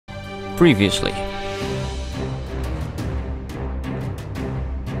Previously.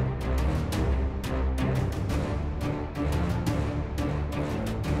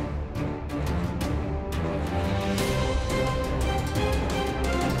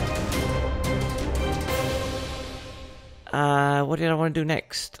 What did I want to do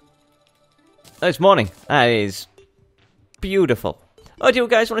next? Oh, it's morning. That is beautiful. Oh, do you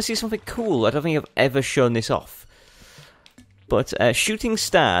guys want to see something cool? I don't think I've ever shown this off. But shooting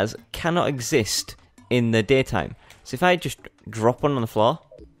stars cannot exist in the daytime. So if I just drop one on the floor,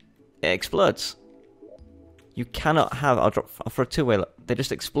 it explodes. You cannot have... I'll throw a two-way. They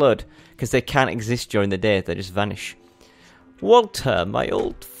just explode because they can't exist during the day. They just vanish. Walter, my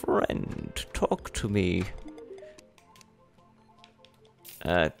old friend, talk to me.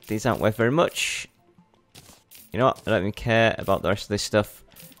 These aren't worth very much. You know what? I don't even care about the rest of this stuff.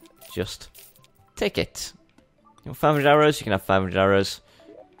 Just take it. You want 500 arrows? You can have 500 arrows.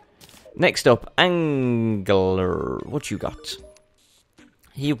 Next up, Angler. What you got?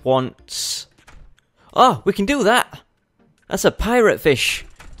 He wants... Oh, we can do that! That's a pirate fish.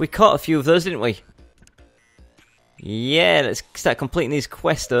 We caught a few of those, didn't we? Yeah, let's start completing these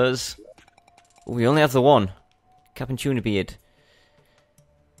questos. We only have the one. Captain Tuna Beard.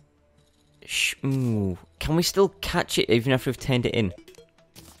 Ooh. Can we still catch it even after we've turned it in?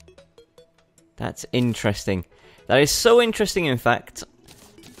 That's interesting. That is so interesting, in fact.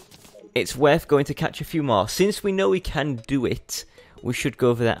 It's worth going to catch a few more. Since we know we can do it, we should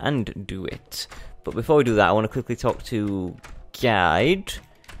go over there and do it. But before we do that, I want to quickly talk to Guide.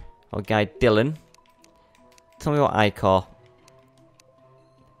 Or Guide Dylan. Tell me what I call.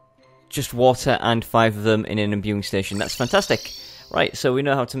 Just water and 5 of them in an imbuing station. That's fantastic. Right, so we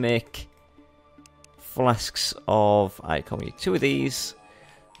know how to make... flasks of icon. We need 2 of these.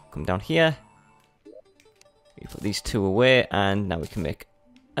 Come down here. We put these 2 away, and now we can make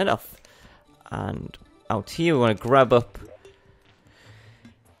enough. And out here, we want to grab up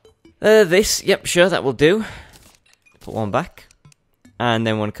this. Yep, sure, that will do. Put one back, and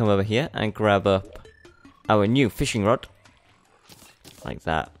then we want to come over here and grab up our new fishing rod, like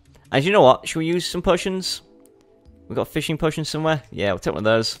that. And you know what? Should we use some potions? We got fishing potions somewhere. Yeah, we'll take one of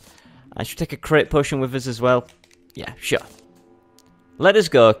those. I should take a crate potion with us as well. Yeah, sure. Let us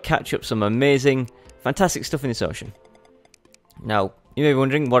go catch up some amazing, fantastic stuff in this ocean. Now, you may be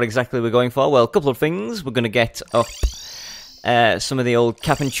wondering what exactly we're going for. Well, a couple of things. We're going to get up some of the old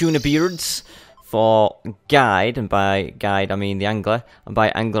Captain Tuna Beards for Guide. And by Guide, I mean the Angler. And by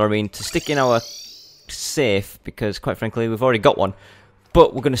Angler, I mean to stick in our safe. Because, quite frankly, we've already got one.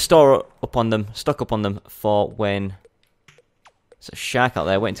 But we're going to stock up on them for when... There's a shark out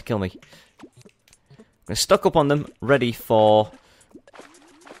there waiting to kill me. I'm going to stock up on them, ready for...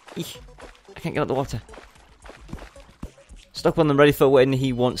 Eek, I can't get out the water. Stock up on them, ready for when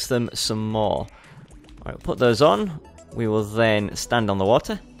he wants them some more. Alright, put those on. We will then stand on the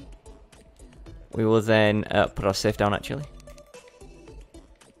water. We will then put our safe down, actually.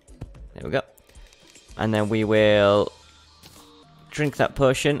 There we go. And then we will drink that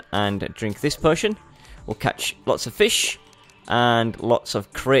potion and drink this potion. We'll catch lots of fish. And lots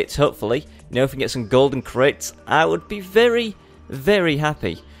of crates, hopefully. You know, if we can get some golden crates, I would be very, very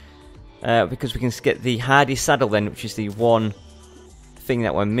happy. Because we can get the hardy saddle then, which is the one thing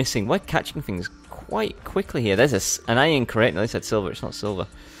that we're missing. We're catching things quite quickly here. There's an iron crate. No, they said silver. It's not silver.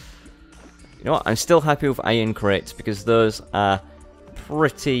 You know what? I'm still happy with iron crates because those are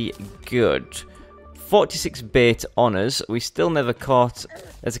pretty good. 46 bait on us. We still never caught...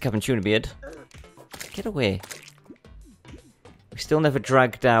 There's a Captain Tuna Beard. Get away. We still never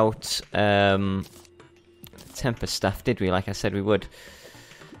dragged out Temper Staff, did we? Like I said we would.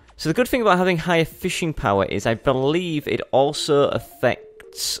 So the good thing about having higher fishing power is I believe it also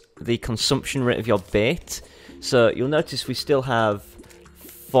affects the consumption rate of your bait. So you'll notice we still have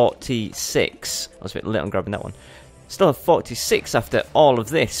 46. I was a bit late on grabbing that one. Still have 46 after all of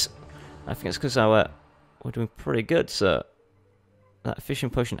this. I think it's because we're doing pretty good, so that fishing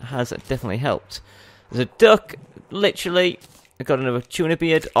potion has definitely helped. There's a duck, literally... I got another tuna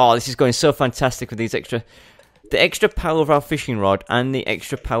beard. Oh, this is going so fantastic with these extra... The extra power of our fishing rod and the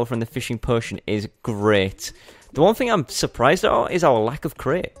extra power from the fishing potion is great. The one thing I'm surprised at is our lack of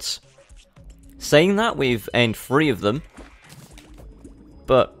crates. Saying that, we've earned 3 of them.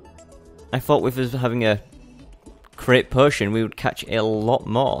 But I thought with us having a crate potion, we would catch a lot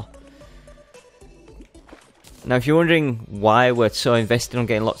more. Now, if you're wondering why we're so invested on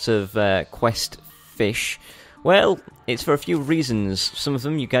getting lots of quest fish... Well, it's for a few reasons. Some of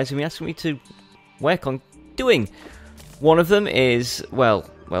them you guys have been asking me to work on doing. One of them is, well,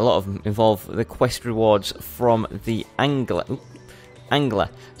 a lot of them involve the quest rewards from the Angler. Ooh, angler.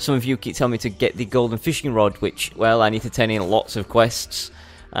 Some of you keep telling me to get the golden fishing rod, which, well, I need to turn in lots of quests.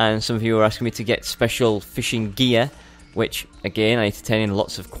 And some of you are asking me to get special fishing gear, which, again, I need to turn in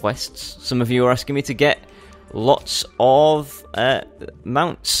lots of quests. Some of you are asking me to get lots of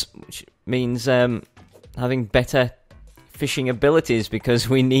mounts, which means having better fishing abilities, because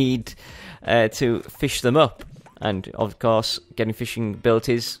we need to fish them up. And, of course, getting fishing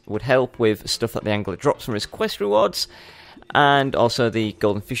abilities would help with stuff that the angler drops from his quest rewards, and also the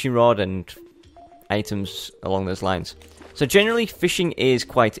golden fishing rod and items along those lines. So generally, fishing is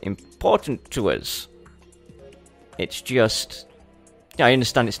quite important to us. It's just... yeah, I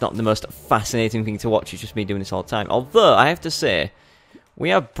understand it's not the most fascinating thing to watch, it's just me doing this all the time. Although, I have to say,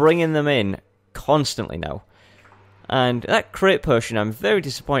 we are bringing them in constantly now. And that crate potion I'm very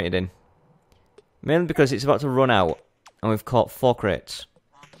disappointed in. Mainly because it's about to run out, and we've caught 4 crates.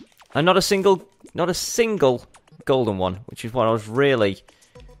 And not a single golden one, which is what I was really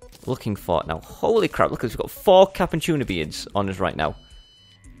looking for. Now, holy crap, look, we've got 4 cap and tuna beards on us right now.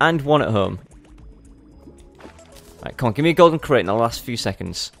 And 1 at home. Right, come on, give me a golden crate in the last few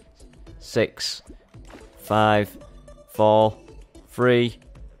seconds. 6, 5, 4, 3,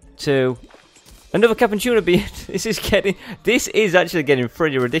 2... another cap and tuna beard. This is actually getting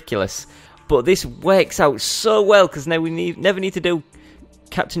pretty ridiculous. But this works out so well, because now we never need to do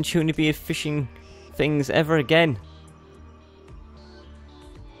Captain Tuna Beard fishing things ever again.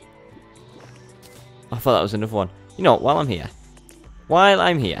 I thought that was another one. You know what, while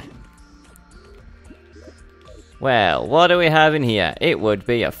I'm here. Well, what do we have in here? It would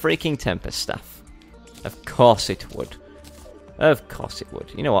be a freaking Tempest Staff. Of course it would. Of course it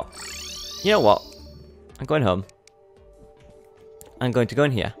would. You know what? I'm going home. I'm going to go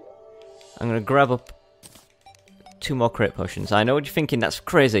in here. I'm going to grab up 2 more crate potions. I know what you're thinking, that's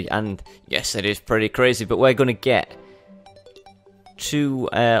crazy. And yes, it is pretty crazy. But we're going to get 2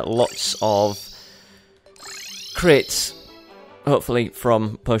 lots of crates, hopefully,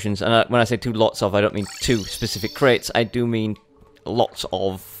 from potions. And when I say 2 lots of, I don't mean 2 specific crates. I do mean lots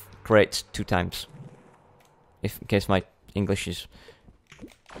of crates 2 times. In case my English is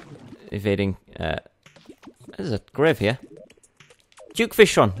evading. There's a grave here. Duke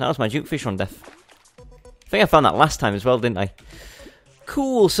Fishron. That was my Duke Fishron death. I think I found that last time as well, didn't I?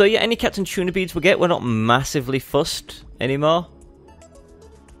 Cool. So yeah, any Captain Tuna beads we get, we're not massively fussed anymore.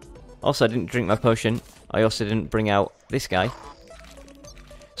 Also, I didn't drink my potion. I also didn't bring out this guy.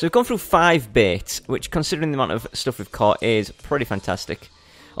 So we've gone through 5 baits, which, considering the amount of stuff we've caught, is pretty fantastic.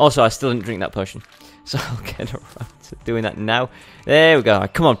 Also, I still didn't drink that potion. So I'll get around to doing that now. There we go.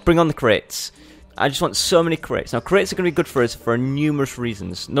 Right, come on, bring on the crates. I just want so many crates. Now, crates are going to be good for us for numerous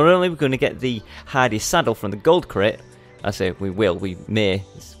reasons. Not only are we going to get the hardy saddle from the gold crate. I say we may.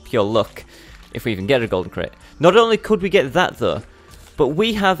 It's pure luck if we even get a golden crate. Not only could we get that, though, but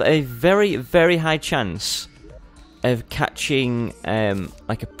we have a very, very high chance of catching,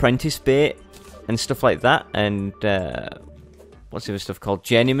 like, apprentice bait and stuff like that. And, what's the other stuff called?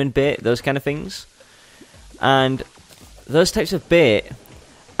 Journeyman bait, those kind of things. And those types of bait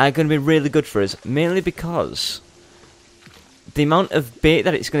are going to be really good for us, mainly because the amount of bait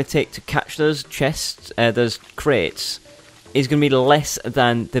that it's going to take to catch those chests, those crates, is going to be less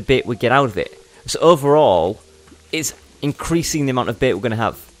than the bait we get out of it. So overall, it's increasing the amount of bait we're going to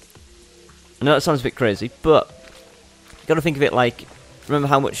have. I know that sounds a bit crazy, but you've got to think of it like, remember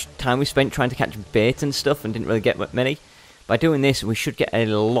how much time we spent trying to catch bait and stuff and didn't really get many? By doing this, we should get a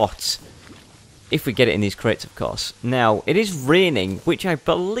lot. If we get it in these crates, of course. Now, it is raining, which I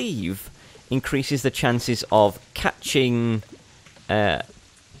believe increases the chances of catching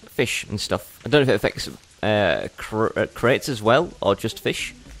fish and stuff. I don't know if it affects crates as well, or just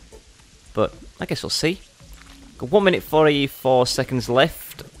fish. But I guess we'll see. Got 1 minute 44 seconds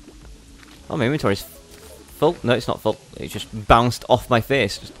left. Oh, my inventory's full. No, it's not full. It just bounced off my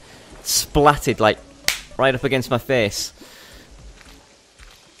face. Just splatted, like, right up against my face.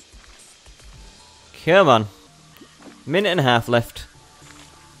 Come on. Minute and a half left.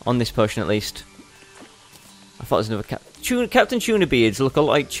 On this potion, at least. I thought there was another Captain Tuna Beards look a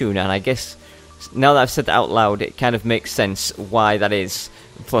lot like tuna, and I guess now that I've said that out loud, it kind of makes sense why that is.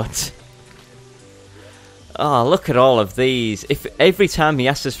 But oh, look at all of these. If every time he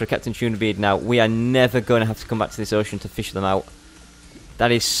asks us for a Captain Tuna Beard now, we are never going to have to come back to this ocean to fish them out.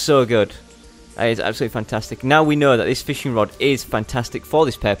 That is so good. That is absolutely fantastic. Now we know that this fishing rod is fantastic for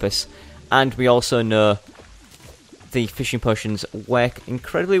this purpose. And we also know the fishing potions work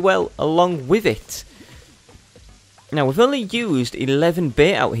incredibly well along with it. Now, we've only used 11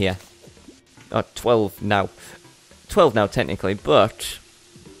 bait out here. Oh, 12 now. 12 now, technically, but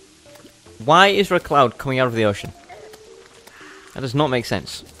why is there a cloud coming out of the ocean? That does not make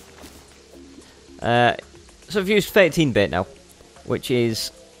sense. So I've used 13-bait now, which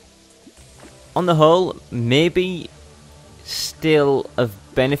is, on the whole, maybe still of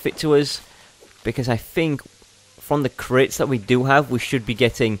benefit to us, because I think from the crates that we do have, we should be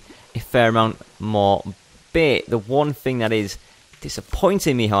getting a fair amount more bait. The one thing that is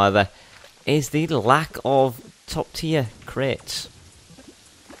disappointing me, however, is the lack of top tier crates.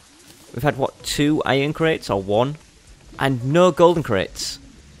 We've had, what, 2 iron crates, or 1? And no golden crates.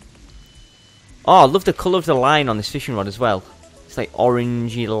 Oh, I love the colour of the line on this fishing rod as well. It's like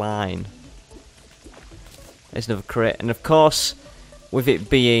orangey line. There's another crate. And of course, with it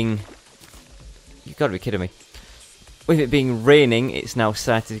being... You've got to be kidding me. With it being raining, it's now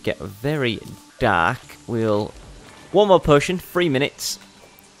started to get very dark. We'll... One more potion, 3 minutes.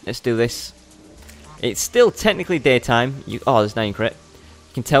 Let's do this. It's still technically daytime. Oh, there's 9 crit.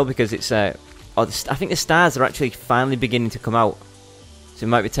 You can tell because it's... I think the stars are actually finally beginning to come out. So it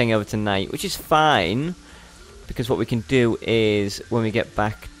might be taking over tonight, which is fine. Because what we can do is, when we get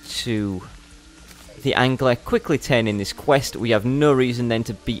back to the angler, quickly turn in this quest. We have no reason then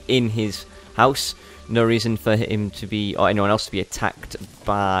to be in his house. No reason for him to be, or anyone else to be attacked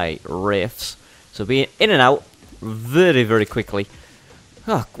by wraiths. So be in and out very, very quickly.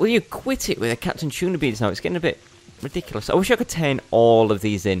 Oh, will you quit it with the Captain Tuna beads now? It's getting a bit ridiculous. I wish I could turn all of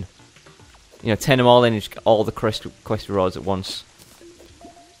these in. You know, turn them all in and just get all the quest rewards at once.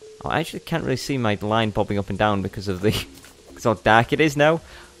 Oh, I actually can't really see my line bobbing up and down because of the... because how dark it is now.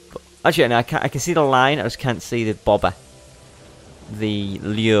 But actually, no, I can see the line, I just can't see the bobber. The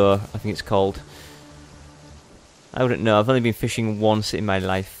lure, I think it's called. I wouldn't know, I've only been fishing once in my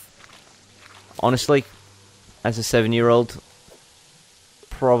life. Honestly, as a 7-year-old,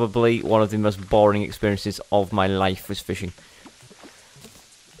 probably one of the most boring experiences of my life was fishing.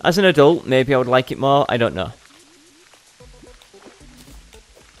 As an adult, maybe I would like it more, I don't know.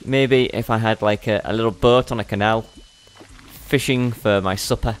 Maybe if I had like a little boat on a canal, fishing for my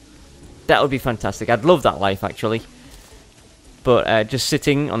supper, that would be fantastic. I'd love that life, actually. But just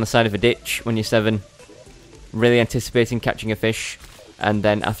sitting on the side of a ditch when you're 7, really anticipating catching a fish, and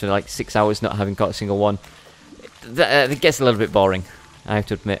then after like 6 hours not having caught a single one, it gets a little bit boring, I have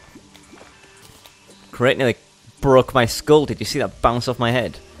to admit. Crate nearly broke my skull. Did you see that bounce off my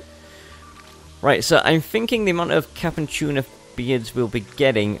head? Right, so I'm thinking the amount of cap and tuna beards we'll be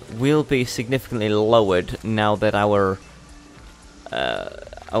getting will be significantly lowered now that our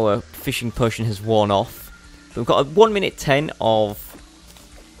fishing potion has worn off. We've got a 1 minute 10 of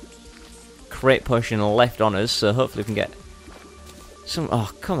crate potion left on us, so hopefully we can get some...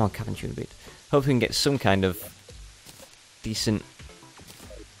 Oh, come on, cap and tuna beard. Hopefully we can get some kind of decent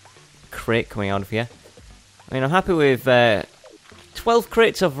crate coming out of here. I mean, I'm happy with 12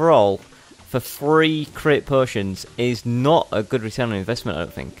 crates overall for 3 crate potions is not a good return on investment, I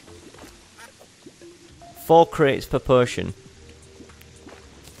don't think. 4 crates per potion.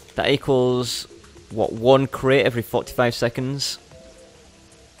 That equals, what, 1 crate every 45 seconds?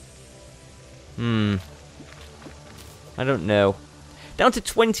 I don't know. Down to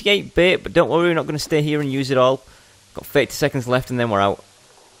 28 bait, but don't worry, we're not going to stay here and use it all. Got 30 seconds left and then we're out.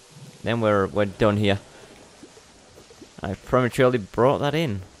 Then we're done here. I prematurely brought that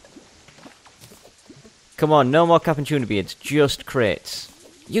in. Come on, no more cap and tuna beards, just crates.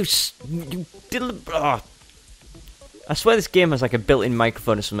 You I swear this game has like a built-in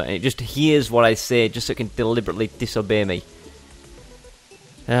microphone or something, and it just hears what I say just so it can deliberately disobey me.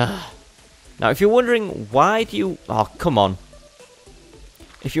 Now, if you're wondering why do you... Oh, come on.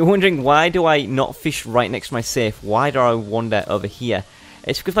 If you're wondering why do I not fish right next to my safe, why do I wander over here?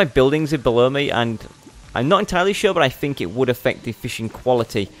 It's because my buildings are below me, and I'm not entirely sure, but I think it would affect the fishing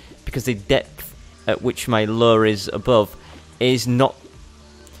quality, because the depth at which my lure is above is not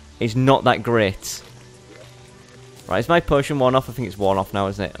that great. Right, is my potion worn off? I think it's worn off now,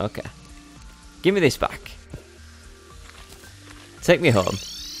 isn't it? Okay. Give me this back. Take me home.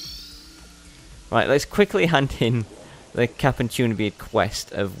 Right, let's quickly hand in the cap and tuna beard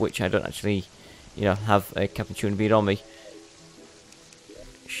quest, of which I don't actually, you know, have a cap and tuna beard on me.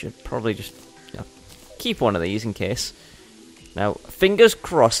 Should probably just, you know, keep one of these in case. Now, fingers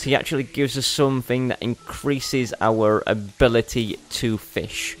crossed, he actually gives us something that increases our ability to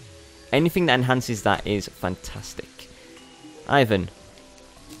fish. Anything that enhances that is fantastic. Ivan.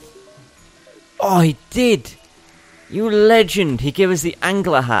 Oh, he did! You legend! He gave us the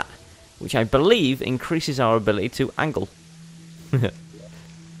angler hat, which I believe increases our ability to angle.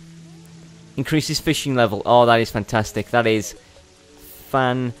 Increases fishing level. Oh, that is fantastic. That is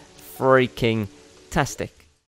fan-freaking-tastic.